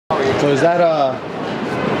So is that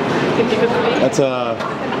that's a,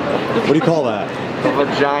 what do you call that? A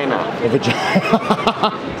vagina. A vagina.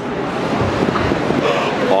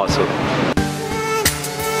 Awesome.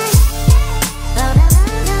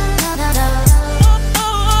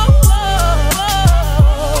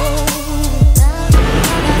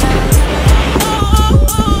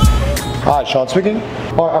 Hi, Sean speaking.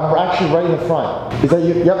 Oh, I'm actually right in the front. Is that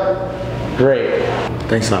you? Yep. Great.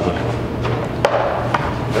 Thanks, Nava.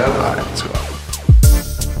 Alright, let's go.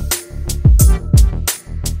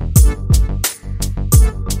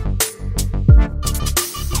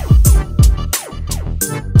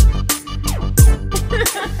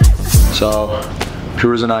 So,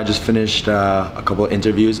 Piruz and I just finished a couple of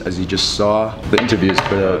interviews, as you just saw. The interviews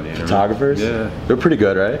for the photographers. Yeah. They're pretty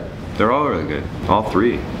good, right? They're all really good. All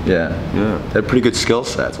three. Yeah. Yeah. They have pretty good skill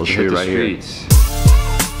sets. I'll show you right here.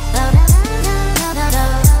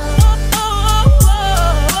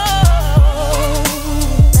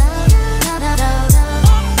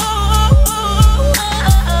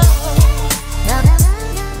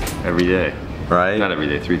 Every day. Right? Not every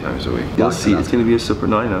day, 3 times a week. You'll see, it's gonna be a it's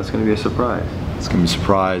gonna be a surprise. It's gonna be a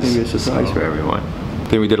surprise. It's gonna be a surprise for everyone. I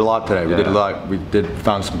think we did a lot today. We did a lot. We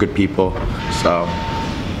found some good people. So,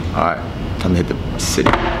 alright, time to hit the city.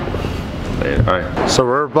 Alright. So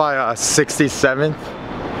we're by 67th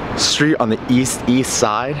Street on the east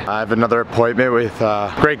side. I have another appointment with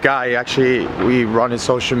a great guy. We run his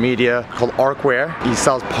social media called Arkwear. He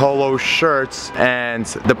sells polo shirts, and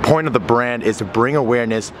the point of the brand is to bring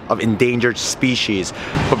awareness of endangered species.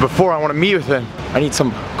 But before I want to meet with him, I need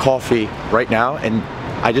some coffee right now, and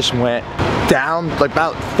I just went down, like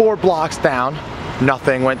about 4 blocks down,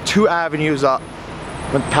 nothing. Went 2 avenues up,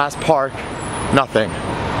 went past Park, nothing.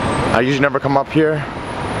 I usually never come up here.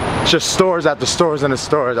 It's just stores after stores and the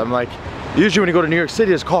stores. I'm like, usually when you go to New York City,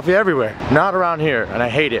 there's coffee everywhere. Not around here, and I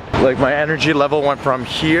hate it. Like, my energy level went from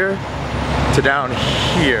here to down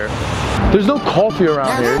here. There's no coffee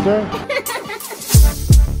around here, is there?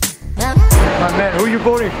 My man, who are you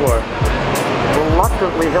voting for?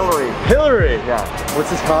 Reluctantly Hillary. Hillary? Yeah.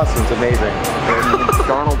 What's this costume? It's amazing.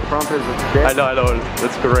 Donald Trump is a dick. I know.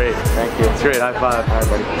 That's great. Thank you. It's great. High five. All right,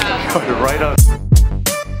 buddy. Right on.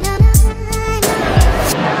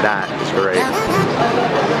 That is great.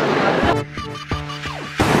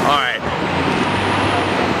 Alright.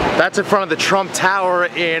 That's in front of the Trump Tower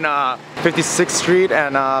in 56th Street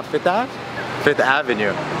and 5th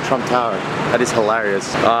Avenue. Trump Tower. That is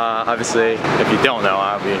hilarious. Obviously, if you don't know,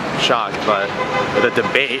 I'll be shocked, but the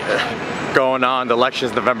debate going on, the election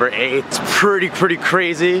is November 8th. It's pretty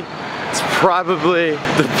crazy. It's probably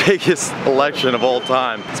the biggest election of all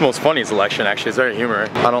time. It's the most funniest election, actually. It's very humorous.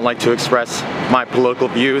 I don't like to express my political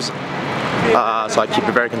views, so I keep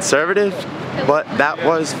it very conservative, but that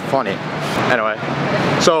was funny. Anyway,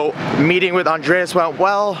 so meeting with Andreas went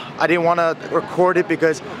well. I didn't want to record it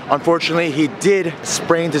because unfortunately he did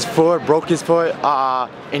sprain his foot, broke his foot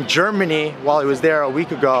in Germany while he was there a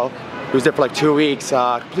week ago. He was there for like 2 weeks,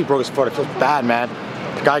 completely broke his foot. It feels bad, man.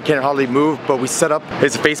 The guy can't hardly move, but we set up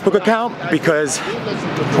his Facebook account because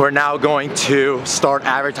we're now going to start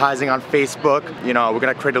advertising on Facebook. You know, we're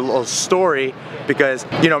gonna create a little story because,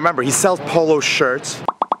 you know, remember, he sells polo shirts.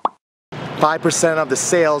 5% of the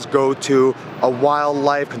sales go to a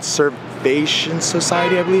wildlife conservation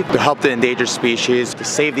society, I believe, to help the endangered species, to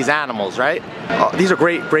save these animals, right? These are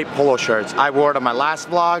great polo shirts. I wore it on my last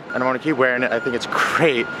vlog, and I'm gonna keep wearing it. I think it's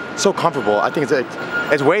great, so comfortable. I think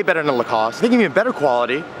it's way better than Lacoste. I think even better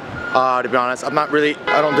quality, to be honest.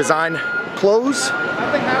 I don't design clothes,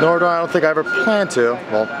 nor do I don't think I ever plan to.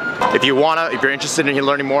 Well, if you're interested in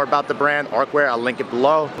learning more about the brand, Arkwear, I'll link it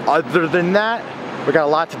below. Other than that, we got a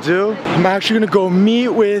lot to do. I'm actually gonna go meet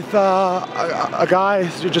with a guy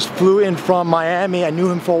who just flew in from Miami. I knew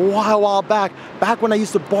him for a while back when I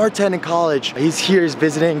used to bartend in college. He's here, he's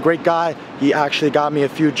visiting, great guy. He actually got me a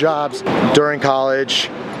few jobs during college,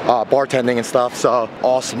 bartending and stuff, so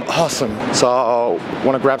awesome. So I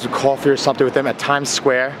wanna grab some coffee or something with him at Times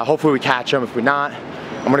Square. Hopefully we catch him. If we're not,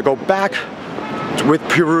 I'm gonna go back with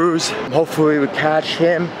Piruz. Hopefully we catch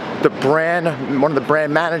him. One of the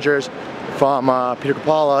brand managers from Peter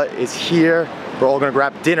Kapala is here. We're all gonna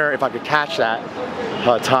grab dinner if I could catch that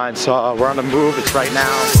time. So we're on the move, it's right now.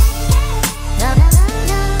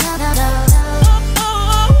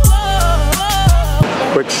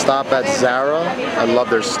 Quick stop at Zara. I love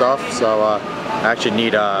their stuff, so I actually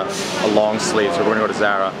need a long sleeve, so we're gonna go to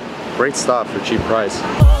Zara. Great stuff for a cheap price.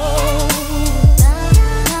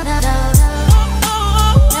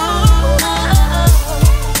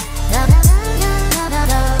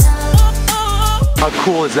 How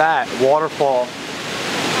cool is that? Waterfall.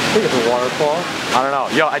 think it's a waterfall. I don't know.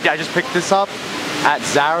 Yo, I just picked this up at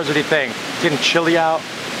Zara's. What do you think? It's getting chilly out.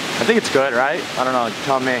 I think it's good, right? I don't know. You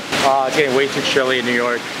tell me. It's getting way too chilly in New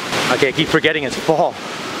York. Okay, I keep forgetting it's fall.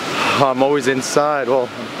 I'm always inside. Well,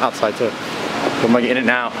 outside too. But I'm like in and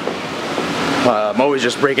out. I'm always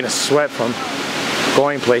just breaking a sweat from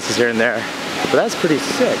going places here and there. But that's pretty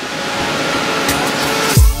sick.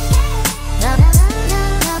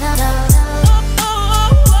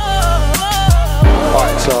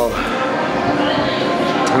 Alright, so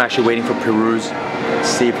I'm actually waiting for Peru's to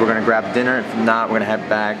see if we're gonna grab dinner. If not, we're gonna head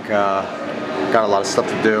back. Got a lot of stuff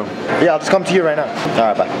to do. Yeah, I'll just come to you right now.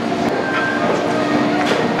 Alright, bye.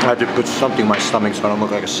 I have to put something in my stomach so I don't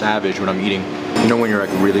look like a savage when I'm eating. You know when you're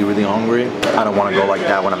like really, really hungry? I don't want to go like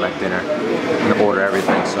that when I'm at dinner. I'm gonna order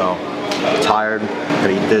everything, so I'm tired. I'm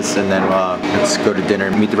gonna eat this and then let's go to dinner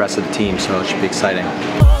and meet the rest of the team, so it should be exciting.